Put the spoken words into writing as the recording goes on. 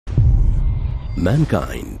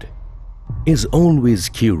Mankind is always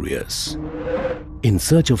curious, in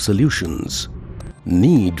search of solutions,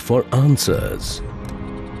 need for answers.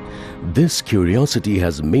 This curiosity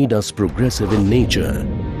has made us progressive in nature.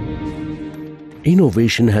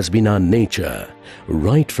 Innovation has been our nature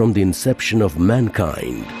right from the inception of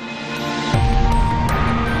mankind.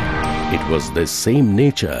 It was this same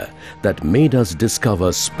nature that made us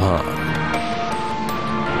discover spark.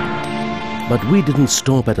 But we didn't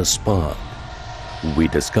stop at a spark. We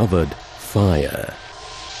discovered fire.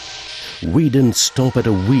 We didn't stop at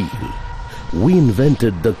a wheel. We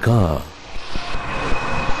invented the car.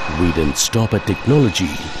 We didn't stop at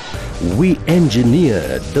technology. We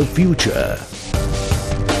engineered the future.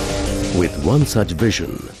 With one such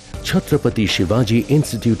vision, Chhatrapati Shivaji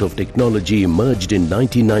Institute of Technology emerged in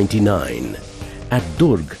 1999 at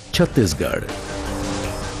Durg, Chhattisgarh.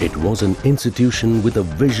 It was an institution with a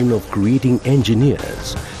vision of creating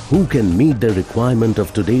engineers who can meet the requirement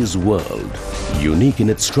of today's world, unique in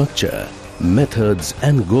its structure, methods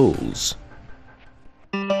and goals.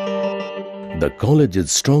 The college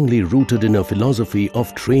is strongly rooted in a philosophy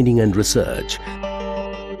of training and research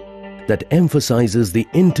that emphasizes the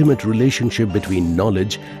intimate relationship between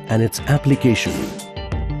knowledge and its application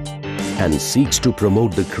and seeks to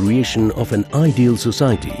promote the creation of an ideal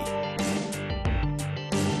society.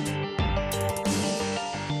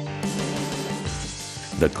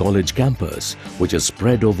 The college campus, which is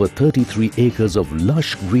spread over 33 acres of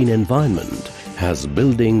lush green environment, has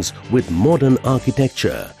buildings with modern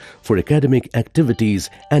architecture for academic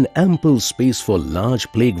activities and ample space for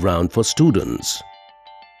large playground for students.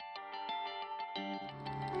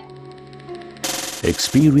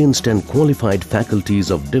 Experienced and qualified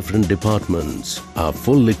faculties of different departments are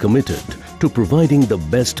fully committed to providing the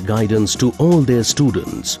best guidance to all their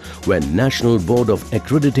students when National Board of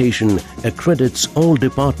Accreditation accredits all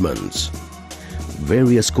departments.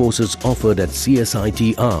 Various courses offered at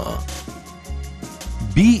CSIT are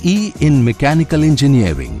BE in Mechanical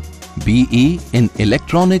Engineering, BE in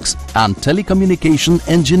Electronics and Telecommunication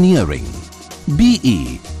Engineering,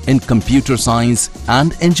 BE in Computer Science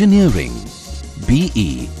and Engineering,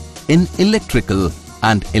 BE in Electrical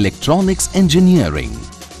and Electronics Engineering,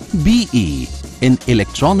 BE in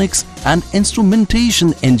Electronics and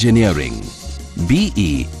Instrumentation Engineering,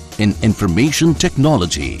 BE in Information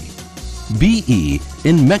Technology, BE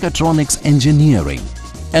in Mechatronics Engineering,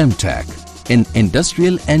 MTech in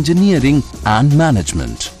Industrial Engineering and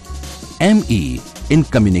Management, ME in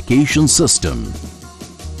Communication System,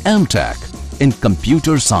 MTech in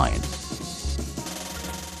Computer Science.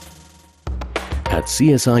 At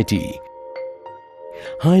CSIT,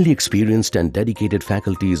 highly experienced and dedicated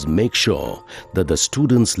faculties make sure that the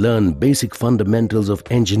students learn basic fundamentals of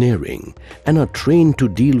engineering and are trained to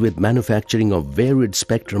deal with manufacturing of varied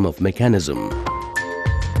spectrum of mechanism.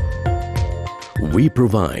 We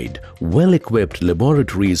provide well-equipped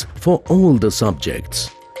laboratories for all the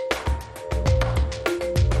subjects.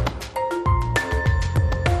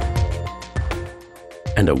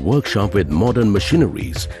 And a workshop with modern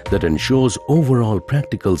machineries that ensures overall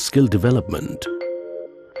practical skill development.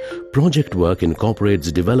 Project work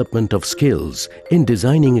incorporates development of skills in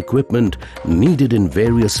designing equipment needed in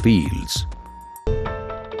various fields.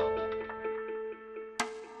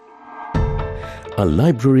 A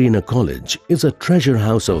library in a college is a treasure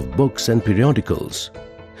house of books and periodicals,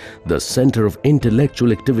 the center of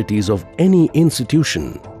intellectual activities of any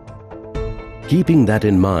institution. Keeping that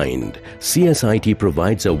in mind, CSIT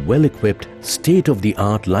provides a well-equipped,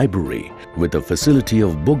 state-of-the-art library with a facility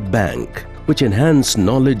of book bank, which enhances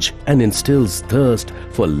knowledge and instills thirst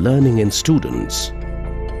for learning in students.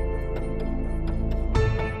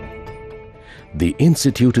 The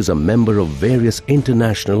institute is a member of various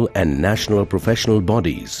international and national professional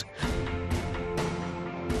bodies.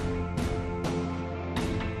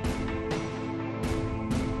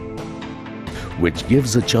 Which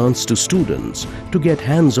gives a chance to students to get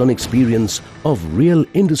hands-on experience of real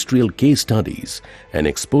industrial case studies and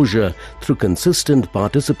exposure through consistent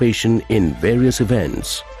participation in various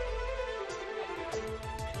events.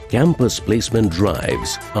 Campus placement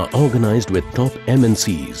drives are organized with top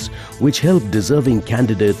MNCs, which help deserving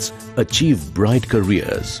candidates achieve bright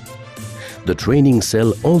careers. The training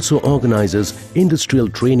cell also organizes industrial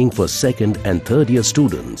training for second and third year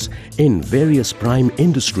students in various prime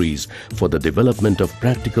industries for the development of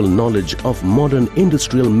practical knowledge of modern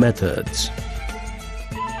industrial methods.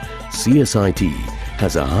 CSIT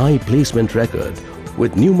has a high placement record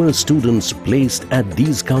with numerous students placed at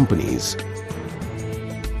these companies.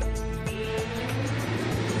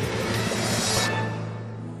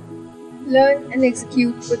 Learn and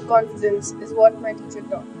execute with confidence is what my teacher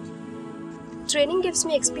taught. training gives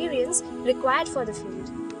me experience required for the field.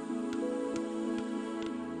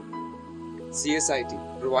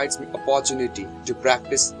 CSIT provides me opportunity to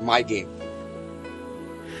practice my game.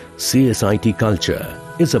 CSIT culture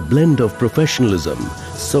is a blend of professionalism,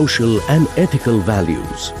 social and ethical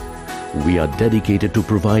values. We are dedicated to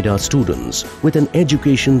provide our students with an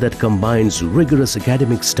education that combines rigorous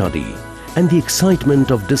academic study and the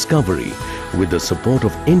excitement of discovery with the support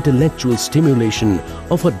of intellectual stimulation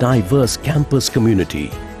of a diverse campus community.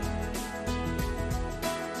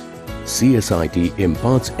 CSIT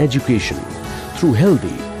imparts education through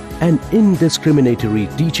healthy and indiscriminatory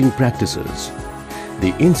teaching practices.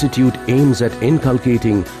 The institute aims at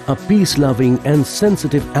inculcating a peace-loving and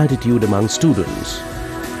sensitive attitude among students.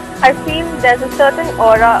 I feel there's a certain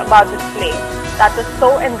aura about this place that is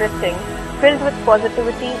so enriching, filled with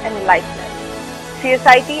positivity and lightness.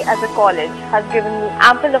 CSIT as a college has given me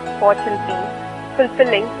ample of opportunities,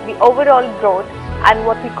 fulfilling the overall growth and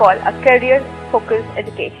what we call a career-focused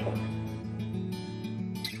education.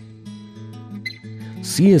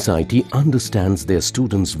 CSIT understands their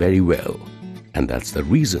students very well, and that's the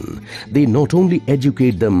reason they not only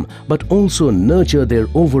educate them but also nurture their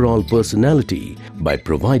overall personality by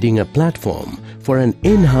providing a platform for an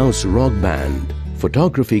in-house rock band,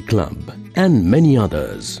 photography club, and many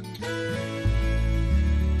others.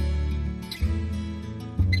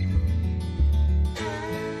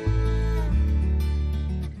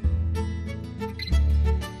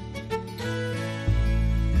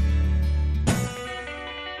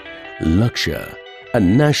 Luxuries, a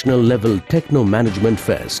national-level techno-management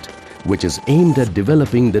fest, which is aimed at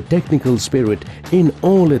developing the technical spirit in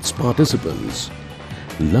all its participants.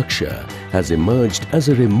 Luxuries has emerged as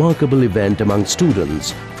a remarkable event among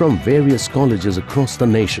students from various colleges across the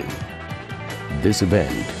nation. This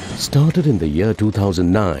event started in the year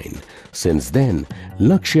 2009. Since then,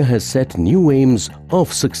 Luxuries has set new aims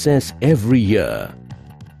of success every year.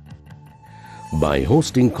 By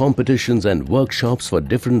hosting competitions and workshops for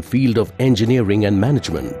different fields of engineering and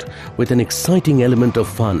management with an exciting element of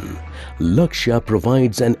fun, Luxuries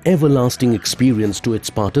provides an everlasting experience to its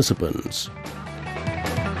participants.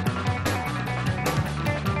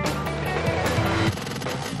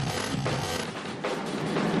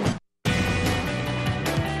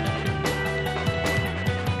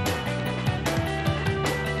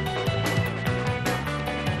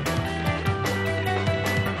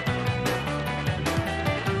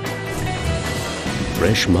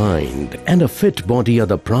 Fresh mind and a fit body are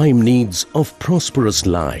the prime needs of prosperous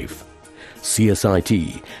life.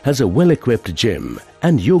 CSIT has a well-equipped gym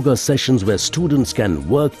and yoga sessions where students can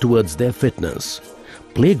work towards their fitness.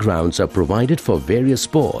 Playgrounds are provided for various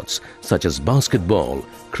sports such as basketball,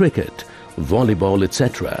 cricket, volleyball,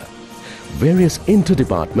 etc. Various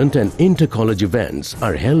inter-department and inter-college events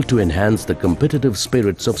are held to enhance the competitive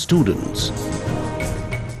spirits of students.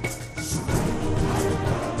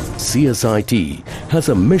 CSIT has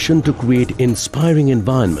a mission to create inspiring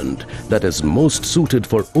environment that is most suited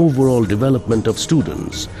for overall development of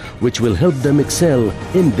students, which will help them excel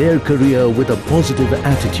in their career with a positive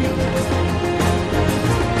attitude.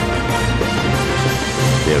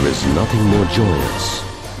 There is nothing more joyous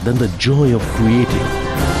than the joy of creating.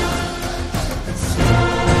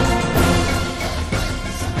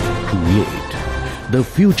 Create the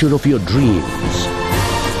future of your dreams.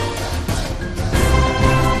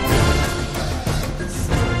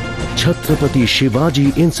 Chhatrapati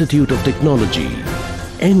Shivaji Institute of Technology,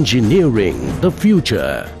 engineering the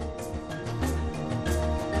future.